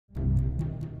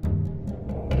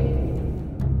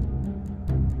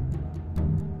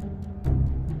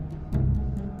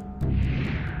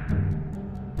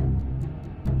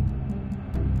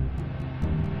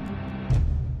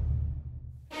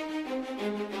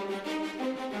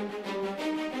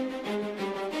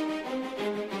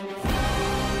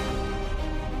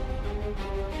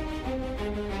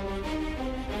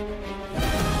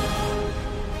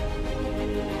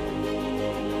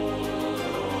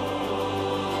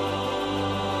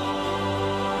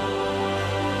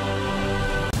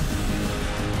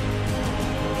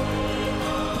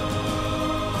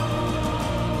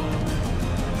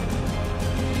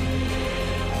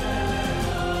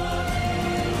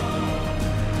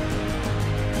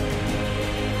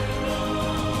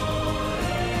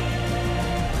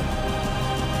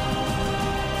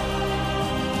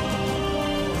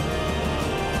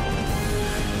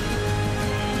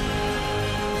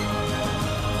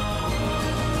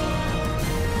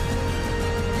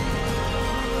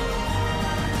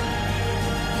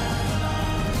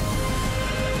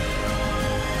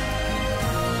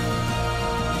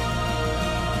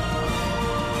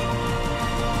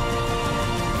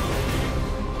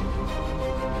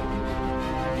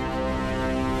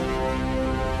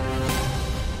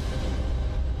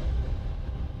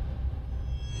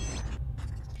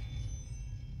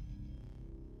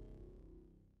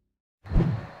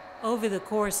Over the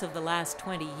course of the last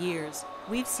 20 years,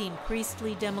 we've seen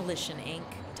Priestley Demolition, Inc.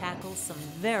 tackle some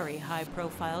very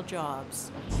high-profile jobs.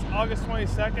 It's August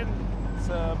 22nd. It's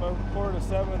about 4 to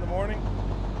 7 in the morning.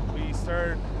 We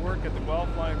started work at the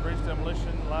Guelph Line Bridge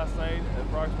demolition last night at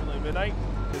approximately midnight.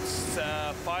 It's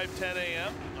 5:10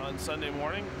 a.m. on Sunday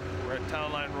morning. We're at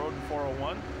Town Line Road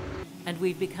 401. And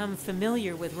we've become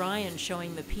familiar with Ryan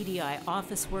showing the PDI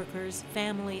office workers,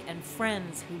 family, and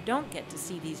friends who don't get to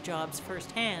see these jobs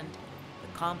firsthand the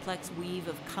complex weave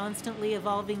of constantly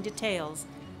evolving details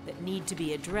that need to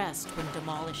be addressed when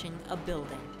demolishing a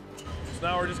building. So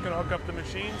now we're just going to hook up the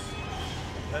machines,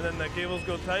 and then the cables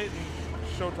go tight and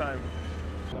showtime.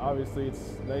 Obviously,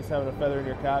 it's nice having a feather in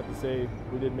your cap to say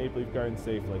we did Maple Leaf Gardens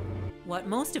safely. What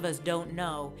most of us don't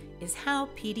know is how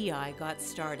PDI got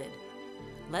started.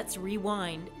 Let's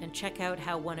rewind and check out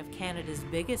how one of Canada's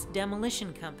biggest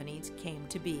demolition companies came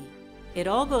to be. It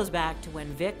all goes back to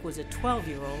when Vic was a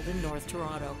 12-year-old in North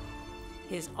Toronto.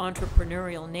 His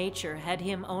entrepreneurial nature had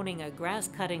him owning a grass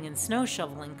cutting and snow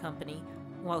shoveling company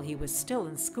while he was still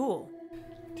in school.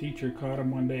 Teacher caught him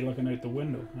one day looking out the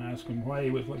window. I asked him why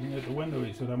he was looking out the window.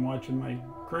 He said, "I'm watching my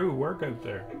crew work out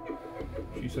there."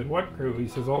 She said, "What crew?" He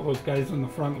says, "All those guys on the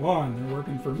front lawn, they're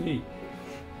working for me."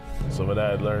 So my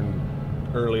dad learned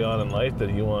early on in life that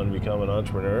he wanted to become an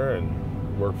entrepreneur and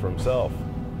work for himself.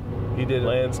 He did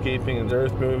landscaping and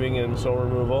earth moving and snow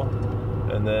removal.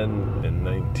 And then in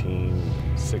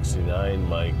 1969,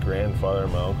 my grandfather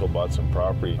and my uncle bought some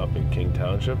property up in King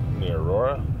Township near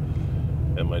Aurora.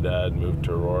 And my dad moved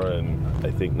to Aurora in,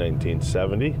 I think,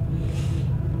 1970.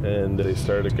 And they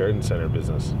started a garden center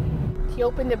business. He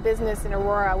opened a business in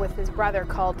Aurora with his brother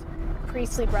called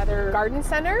Priestley Brother Garden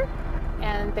Center.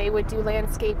 And they would do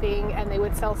landscaping and they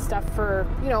would sell stuff for,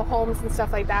 homes and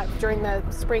stuff like that during the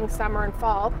spring, summer, and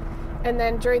fall. And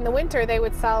then during the winter, they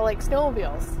would sell like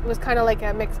snowmobiles. It was kind of like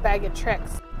a mixed bag of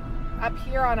tricks. Up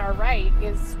here on our right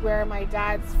is where my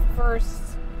dad's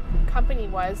first company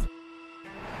was.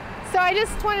 So I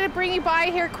just wanted to bring you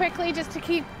by here quickly just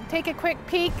to take a quick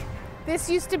peek. This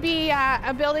used to be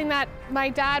a building that my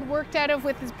dad worked out of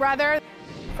with his brother.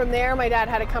 From there, my dad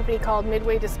had a company called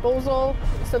Midway Disposal.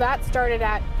 So that started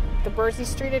at the Bursey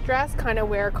Street address, kind of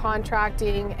where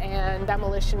contracting and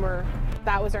demolition were.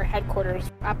 That was our headquarters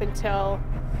up until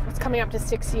it's coming up to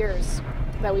 6 years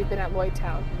that we've been at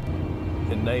Lloydtown.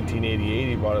 In 1988,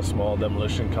 he bought a small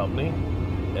demolition company.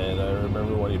 And I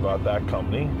remember when he bought that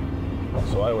company,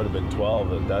 so I would have been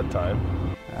 12 at that time.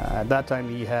 At that time,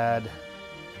 he had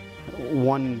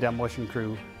one demolition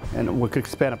crew, and we could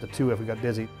expand up to 2 if we got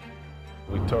busy.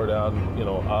 We tore down,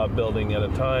 a building at a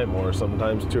time, or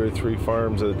sometimes 2 or 3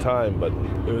 farms at a time. But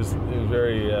it was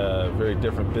very, very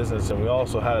different business. And we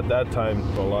also had at that time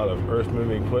a lot of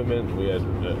earth-moving equipment. We had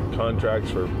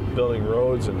contracts for building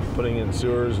roads and putting in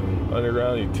sewers and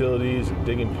underground utilities and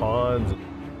digging ponds.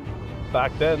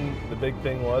 Back then, the big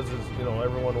thing was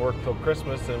everyone worked till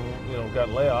Christmas and got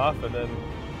layoff. And then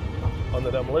on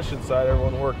the demolition side,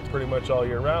 everyone worked pretty much all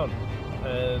year round.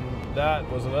 And that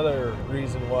was another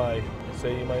reason why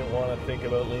you might want to think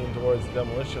about leaning towards the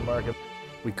demolition market.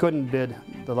 We couldn't bid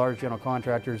the large general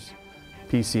contractors,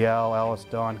 PCL, Ellis,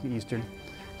 Don, Eastern,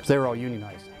 because they were all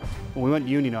unionized. When we went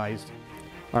unionized,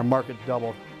 our market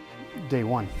doubled day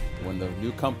one. When the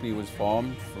new company was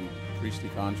formed from Priestley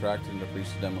Contracting to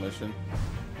Priestley Demolition,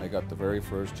 I got the very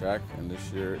first check, and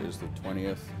this year is the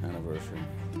 20th anniversary.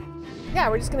 Yeah,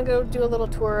 we're just going to go do a little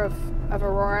tour of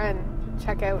Aurora and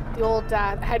check out the old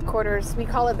headquarters. We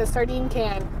call it the sardine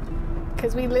can,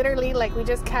 because we literally, we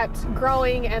just kept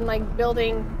growing and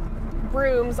building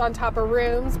rooms on top of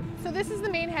rooms. So this is the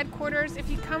main headquarters. If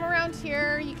you come around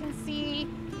here, you can see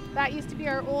that used to be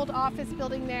our old office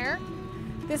building there.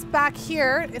 This back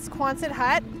here is Quonset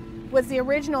Hut, was the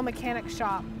original mechanic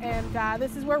shop. And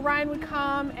this is where Ryan would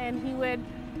come and he would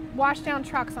wash down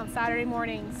trucks on Saturday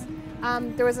mornings.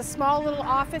 There was a small little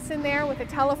office in there with a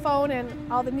telephone and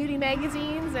all the Moody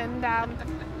magazines, and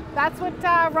that's what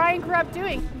Ryan grew up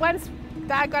doing. Once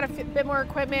Dad got a bit more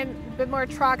equipment, a bit more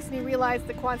trucks, and he realized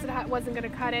the Quonset Hut wasn't going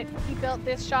to cut it. He built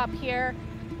this shop here,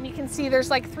 and you can see there's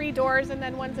 3 doors, and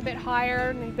then one's a bit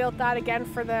higher, and he built that again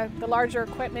for the larger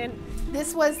equipment.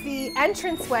 This was the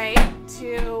entranceway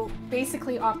to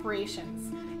basically operations.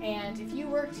 And if you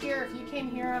worked here, if you came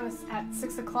here at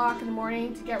 6 o'clock in the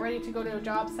morning to get ready to go to a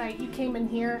job site, you came in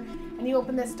here and you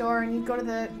open this door and you'd go to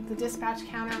the dispatch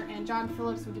counter, and John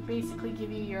Phillips would basically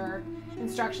give you your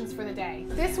instructions for the day.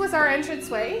 This was our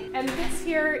entranceway, and this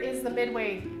here is the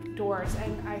Midway doors.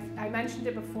 And I mentioned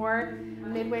it before,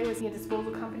 Midway was a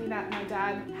disposal company that my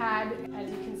dad had. As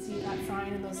you can see, that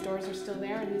sign and those doors are still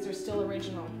there, and these are still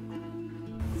original.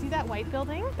 See that white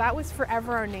building? That was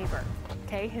forever our neighbor,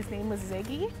 okay? His name was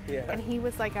Ziggy, and he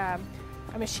was like a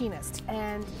machinist.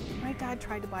 And my dad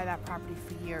tried to buy that property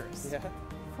for years.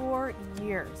 For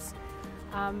years.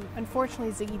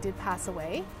 Unfortunately, Ziggy did pass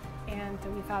away, and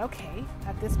we thought, okay,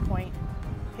 at this point,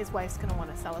 his wife's gonna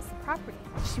want to sell us the property.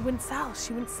 She wouldn't sell,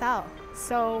 she wouldn't sell.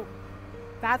 So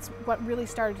that's what really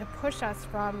started to push us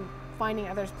from finding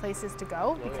other places to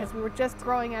go, because we were just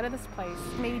growing out of this place.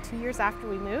 Maybe 2 years after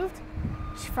we moved,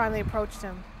 she finally approached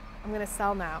him. I'm gonna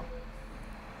sell now.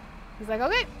 He's like,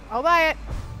 okay, I'll buy it.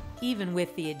 Even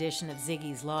with the addition of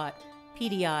Ziggy's lot,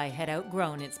 PDI had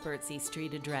outgrown its Birdsey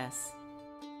Street address.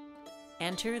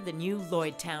 Enter the new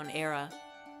Lloydtown era.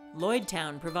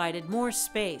 Lloydtown provided more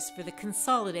space for the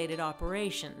consolidated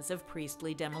operations of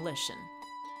Priestley Demolition.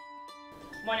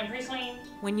 Morning, Priestley.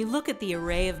 When you look at the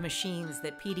array of machines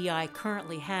that PDI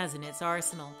currently has in its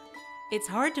arsenal, it's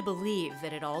hard to believe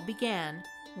that it all began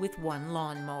with one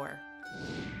lawnmower.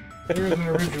 Here's an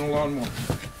original lawnmower.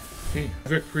 See,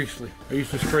 Vic Priestley. I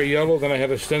used to spray yellow, then I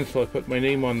had a stencil. I put my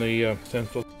name on the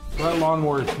stencil. That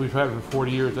lawnmower we've had for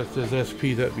 40 years. That says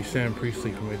SP. That'd be Sam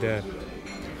Priestley for my dad.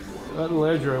 That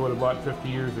ledger I would have bought 50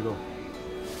 years ago.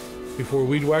 Before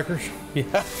weed whackers?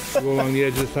 Yeah. Go along the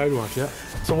edge of the sidewalk, yeah.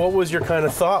 So what was your kind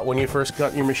of thought when you first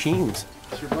got your machines?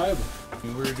 Survival.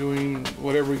 We were doing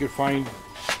whatever we could find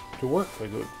to work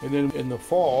like that. And then in the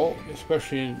fall,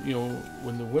 especially in,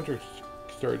 when the winter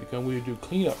started to come, we would do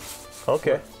cleanup.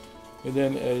 Okay. And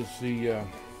then as the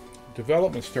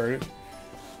development started,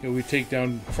 we'd take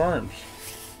down farms.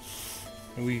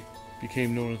 And we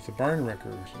became known as the barn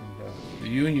wreckers. And the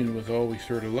union was always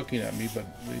sort of looking at me, but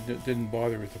they didn't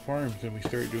bother with the farms. And we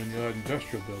started doing the odd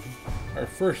industrial building. Our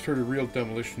first sort of real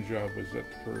demolition job was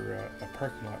for a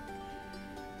parking lot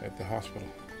at the hospital.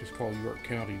 It's called York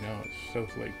County now. It's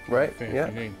South Lake. Right.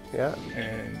 Fancy name. Yeah.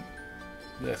 And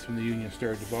that's when the union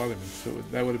started to bother me. So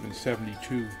that would have been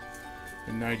 72.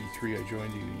 In 93, I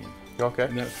joined the union. Okay.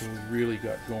 And that's when we really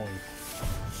got going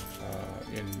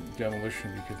in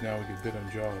demolition, because now we could bid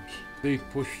on jobs. They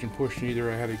pushed and pushed, and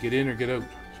either I had to get in or get out,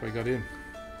 so I got in.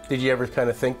 Did you ever kind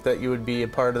of think that you would be a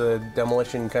part of the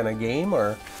demolition kind of game,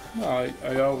 or? No,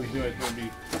 I always knew I was going to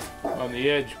be on the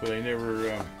edge, but I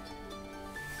never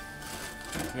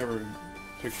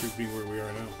pictured being where we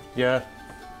are now. Yeah.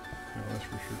 No, that's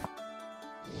for sure.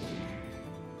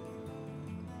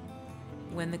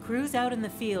 When the crews out in the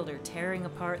field are tearing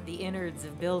apart the innards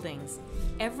of buildings,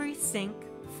 every sink,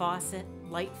 faucet,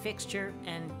 light fixture,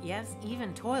 and yes,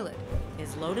 even toilet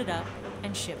is loaded up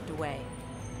and shipped away.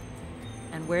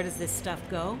 And where does this stuff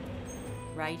go?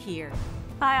 Right here.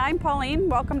 Hi, I'm Pauline.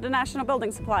 Welcome to National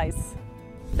Building Supplies.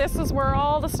 This is where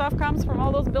all the stuff comes from,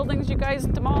 all those buildings you guys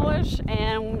demolish,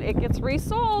 and it gets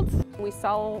resold. We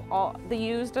sell all the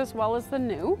used as well as the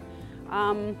new.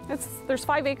 There's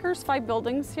 5 acres, 5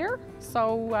 buildings here,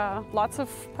 so lots of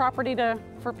property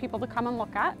for people to come and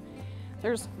look at.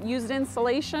 There's used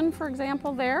insulation, for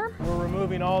example, there. We're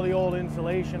removing all the old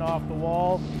insulation off the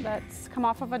wall. That's come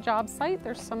off of a job site.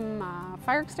 There's some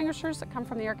fire extinguishers that come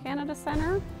from the Air Canada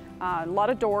Centre. A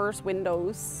lot of doors,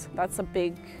 windows. That's a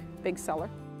big seller.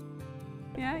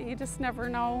 Yeah, you just never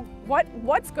know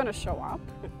what's going to show up,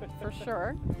 for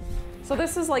sure. So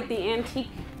this is like the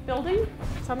antique building.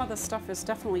 Some of the stuff is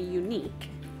definitely unique.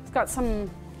 It's got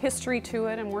some history to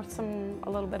it and worth a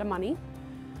little bit of money.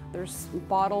 There's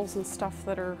bottles and stuff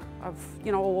that are of,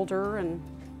 older and.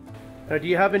 Now, do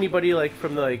you have anybody like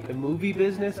from the movie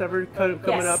business ever kind of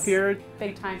coming up here?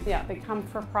 Big time. Yeah, they come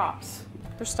for props.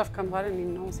 Their stuff comes. I didn't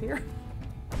even know it was here.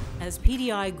 As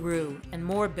PDI grew and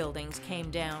more buildings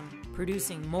came down,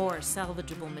 producing more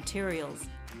salvageable materials,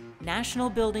 National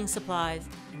Building Supplies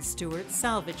and Stewart's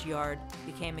Salvage Yard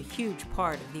became a huge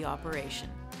part of the operation.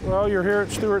 Well, you're here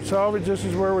at Stewart Salvage. This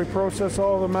is where we process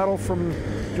all the metal from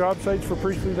job sites for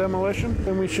Priestley Demolition,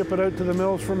 and we ship it out to the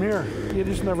mills from here. You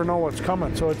just never know what's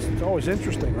coming, so it's always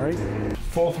interesting, right?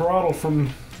 Full throttle from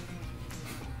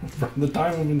the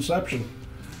time of inception.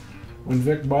 When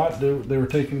Vic bought, they were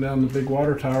taking down the big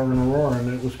water tower in Aurora,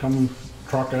 and it was coming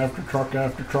truck after truck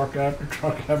after truck after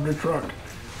truck after truck.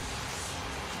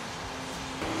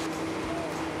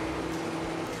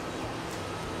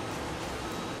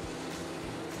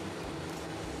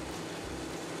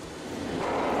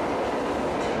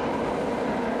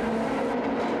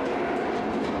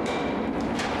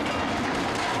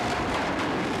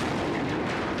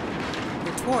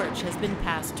 The torch has been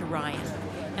passed to Ryan,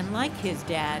 and like his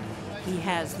dad, he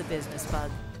has the business bug.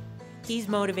 He's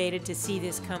motivated to see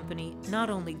this company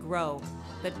not only grow,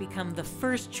 but become the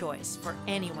first choice for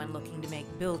anyone looking to make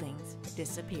buildings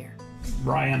disappear.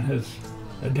 Brian has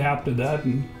adapted that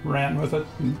and ran with it,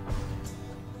 and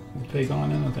will take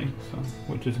on anything, so,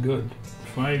 which is good.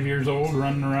 5 years old,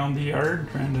 running around the yard,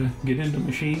 trying to get into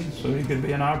machines so he could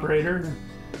be an operator.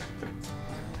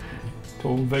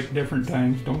 Told Vic different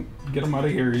times, don't get him out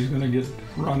of here, he's gonna get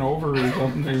run over or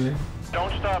something.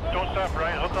 Don't stop,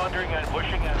 Ryan. Hook on there again, push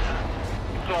again.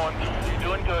 Keep going. You're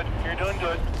doing good. You're doing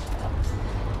good.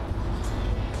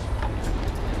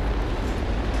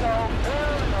 There we go.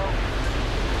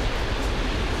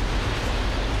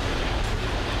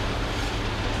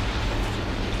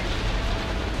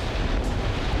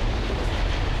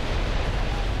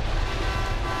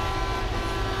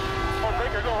 Oh,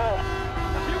 Baker, go home.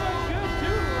 You went good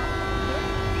too.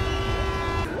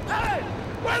 Hey!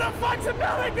 Where the fuck's the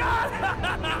building gone?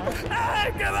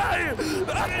 Hey, get out of here!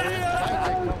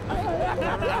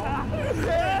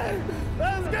 Hey,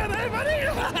 that was good, hey, buddy!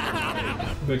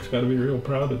 Vic's got to be real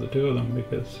proud of the two of them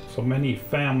because so many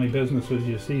family businesses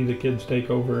you see the kids take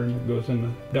over and it goes in the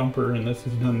dumper, and this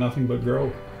has done nothing but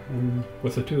grow. And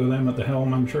with the two of them at the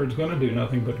helm, I'm sure it's going to do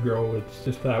nothing but grow. It's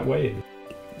just that way.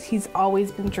 He's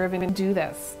always been driven to do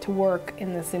this, to work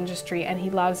in this industry, and he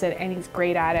loves it and he's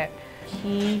great at it.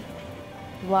 He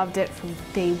loved it from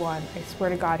day one. I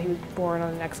swear to God, he was born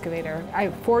on an excavator.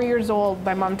 4 years old,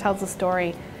 my mom tells the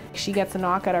story. She gets a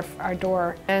knock at our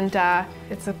door, and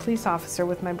it's a police officer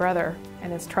with my brother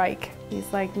and his trike.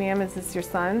 He's like, "Ma'am, is this your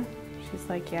son?" She's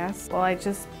like, "Yes." Well, I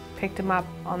just picked him up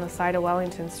on the side of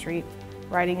Wellington Street,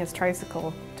 riding his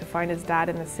tricycle to find his dad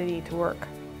in the city to work.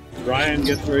 Ryan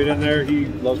gets right in there. He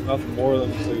loves nothing more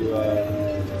than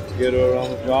to get out on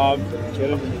the job,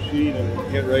 get in the machine,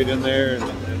 and get right in there.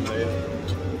 And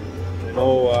they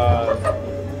know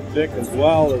Vic as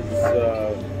well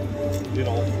as you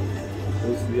know,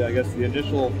 was I guess the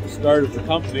initial start of the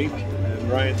company,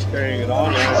 and Ryan's carrying it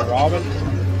on now with Robin,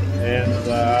 and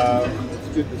it's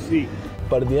good to see.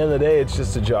 But at the end of the day, it's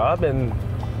just a job, and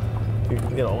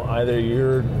you know, either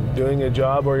you're doing a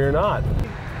job or you're not.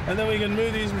 And then we can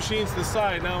move these machines to the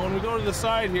side. Now, when we go to the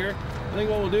side here, I think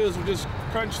what we'll do is we'll just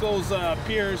crunch those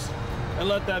piers and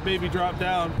let that baby drop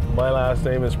down. My last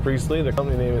name is Priestley, the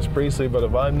company name is Priestley, but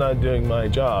if I'm not doing my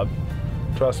job,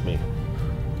 trust me,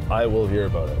 I will hear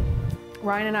about it.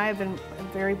 Ryan and I have been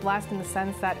very blessed in the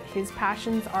sense that his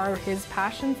passions are his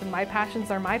passions and my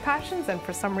passions are my passions, and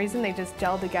for some reason they just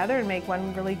gel together and make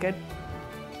one really good,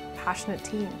 passionate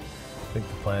team. I think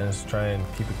the plan is to try and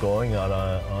keep it going on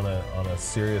a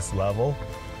serious level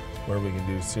where we can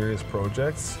do serious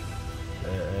projects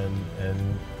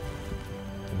and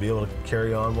be able to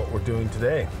carry on what we're doing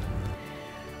today.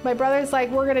 My brother's like,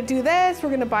 "We're gonna do this,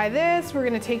 we're gonna buy this, we're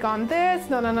gonna take on this,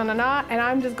 no, and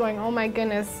I'm just going, oh my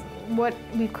goodness,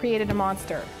 we've created a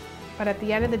monster. But at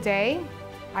the end of the day,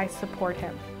 I support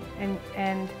him.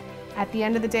 And at the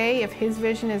end of the day, if his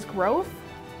vision is growth,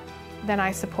 then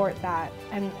I support that.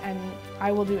 And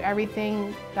I will do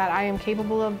everything that I am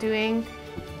capable of doing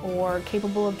or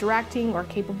capable of directing or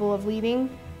capable of leading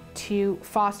to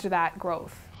foster that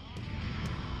growth.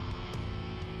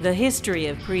 The history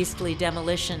of Priestley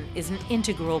Demolition is an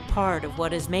integral part of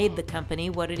what has made the company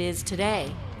what it is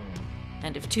today.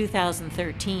 And if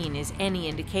 2013 is any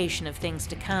indication of things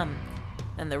to come,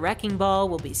 then the wrecking ball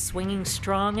will be swinging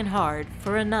strong and hard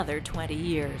for another 20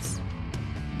 years.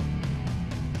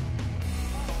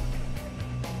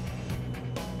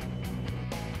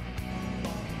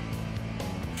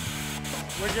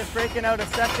 We're just breaking out a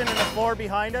section in the floor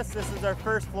behind us. This is our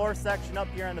first floor section up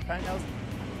here in the penthouse.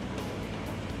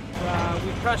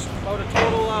 We crushed about a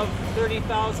total of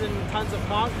 30,000 tons of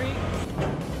concrete.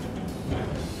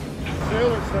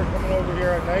 Sailors start coming over here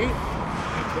at night.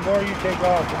 The more you take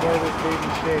off, the more this baby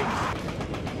shakes.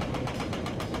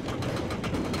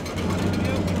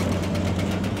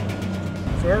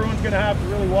 So everyone's going to have to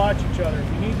really watch each other.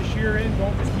 If you need to shear in,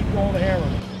 don't just keep going the hammer.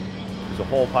 There's a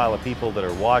whole pile of people that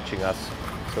are watching us,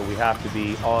 so we have to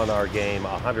be on our game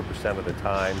 100% of the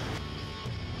time.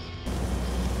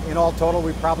 In all total,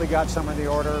 we probably got some in the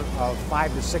order of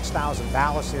 5,000 to 6,000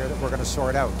 ballasts here that we're going to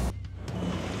sort out.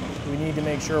 We need to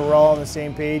make sure we're all on the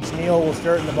same page. Neil will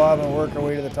start in the bottom and work our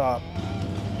way to the top.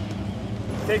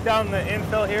 Take down the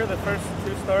infill here, the first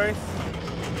 2 stories.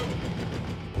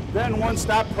 Then once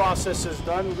that process is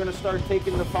done, we're going to start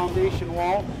taking the foundation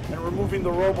wall and removing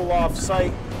the rubble off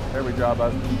site. Every job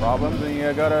has problems, and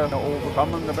you gotta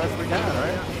overcome them the best we can,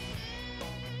 right?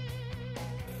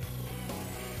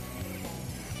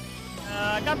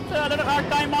 I got a little hard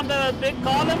time on the big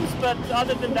columns, but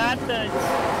other than that, it's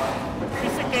a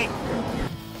piece of cake.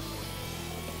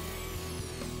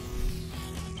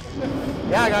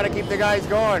 Yeah, I got to keep the guys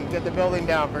going, get the building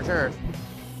down for sure.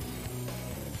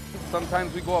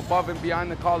 Sometimes we go above and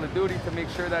beyond the call of duty to make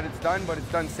sure that it's done, but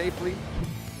it's done safely.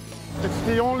 It's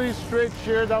the only straight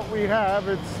shear that we have.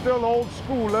 It's still old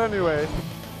school anyway.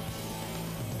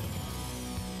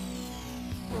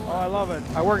 Oh, I love it.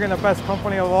 I work in the best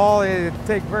company of all. They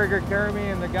take very good care of me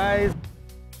and the guys.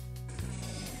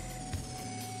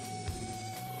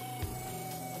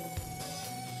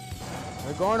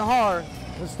 We're going hard.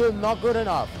 It's still not good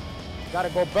enough. Got to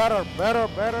go better, better,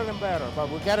 better, and better, but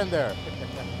we're getting there.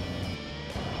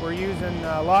 We're using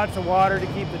lots of water to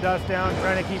keep the dust down,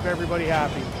 trying to keep everybody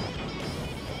happy.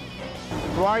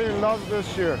 Ryan loves this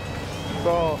shear,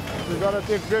 so we got to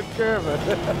take good care of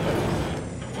it.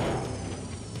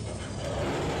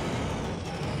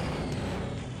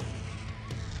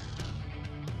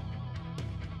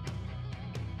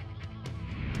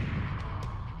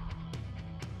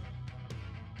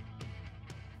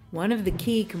 One of the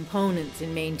key components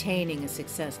in maintaining a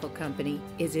successful company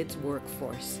is its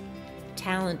workforce.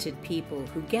 Talented people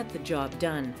who get the job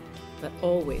done, but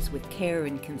always with care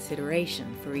and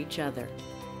consideration for each other.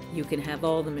 You can have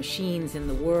all the machines in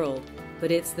the world, but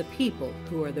it's the people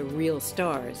who are the real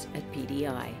stars at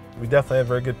PDI. We definitely have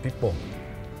very good people.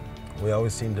 We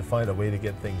always seem to find a way to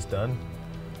get things done.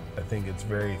 I think it's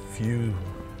very few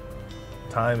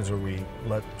times where we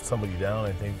let somebody down.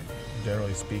 I think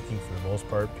generally speaking, for the most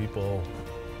part, people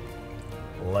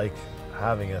like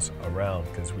having us around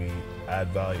because we add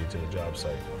value to the job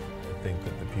site. I think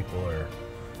that the people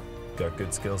got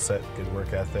good skill set, good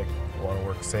work ethic, want to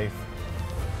work safe,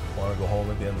 want to go home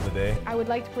at the end of the day. I would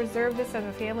like to preserve this as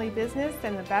a family business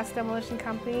and the best demolition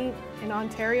company in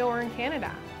Ontario or in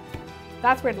Canada.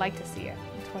 That's where I'd like to see it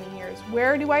in 20 years.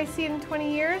 Where do I see it in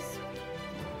 20 years?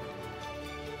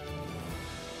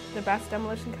 The best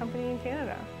demolition company in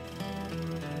Canada.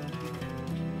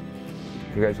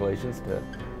 Congratulations to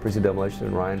Priestley Demolition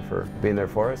and Ryan for being there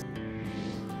for us.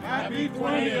 Happy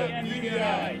 20th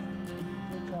PDI!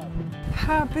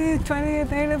 Happy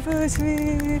 20th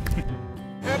anniversary!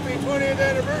 Happy 20th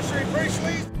anniversary,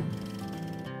 Priestley!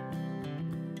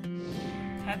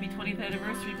 Happy 20th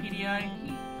anniversary, PDI.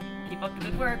 Keep up the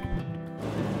good work.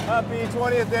 Happy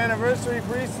 20th anniversary,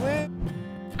 Priestley!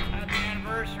 Happy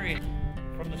anniversary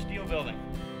from the steel building.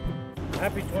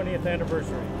 Happy 20th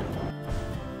anniversary.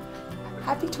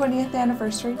 Happy 20th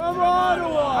anniversary. From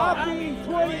Ottawa! Happy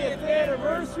 20th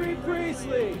anniversary,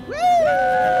 Priestley! Woo!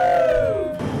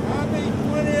 Happy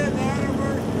 20th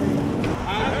anniversary!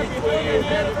 Happy 20th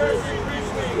anniversary,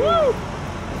 Priestley! Woo!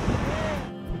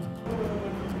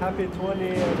 Happy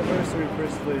 20th anniversary,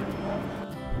 Priestley.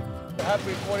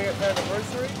 Happy 20th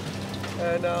anniversary,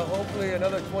 and hopefully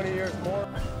another 20 years more.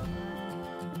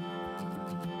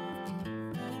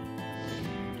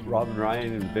 Robin,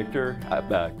 Ryan, and Victor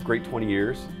have a great 20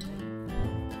 years.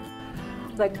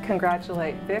 I'd like to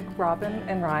congratulate Vic, Robin,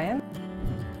 and Ryan.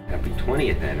 Happy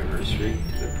 20th anniversary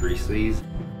to the Priestleys.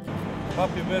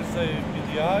 Happy birthday,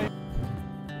 PDI.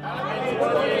 Happy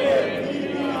 20th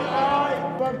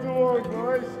PDI! Back to work,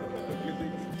 boys.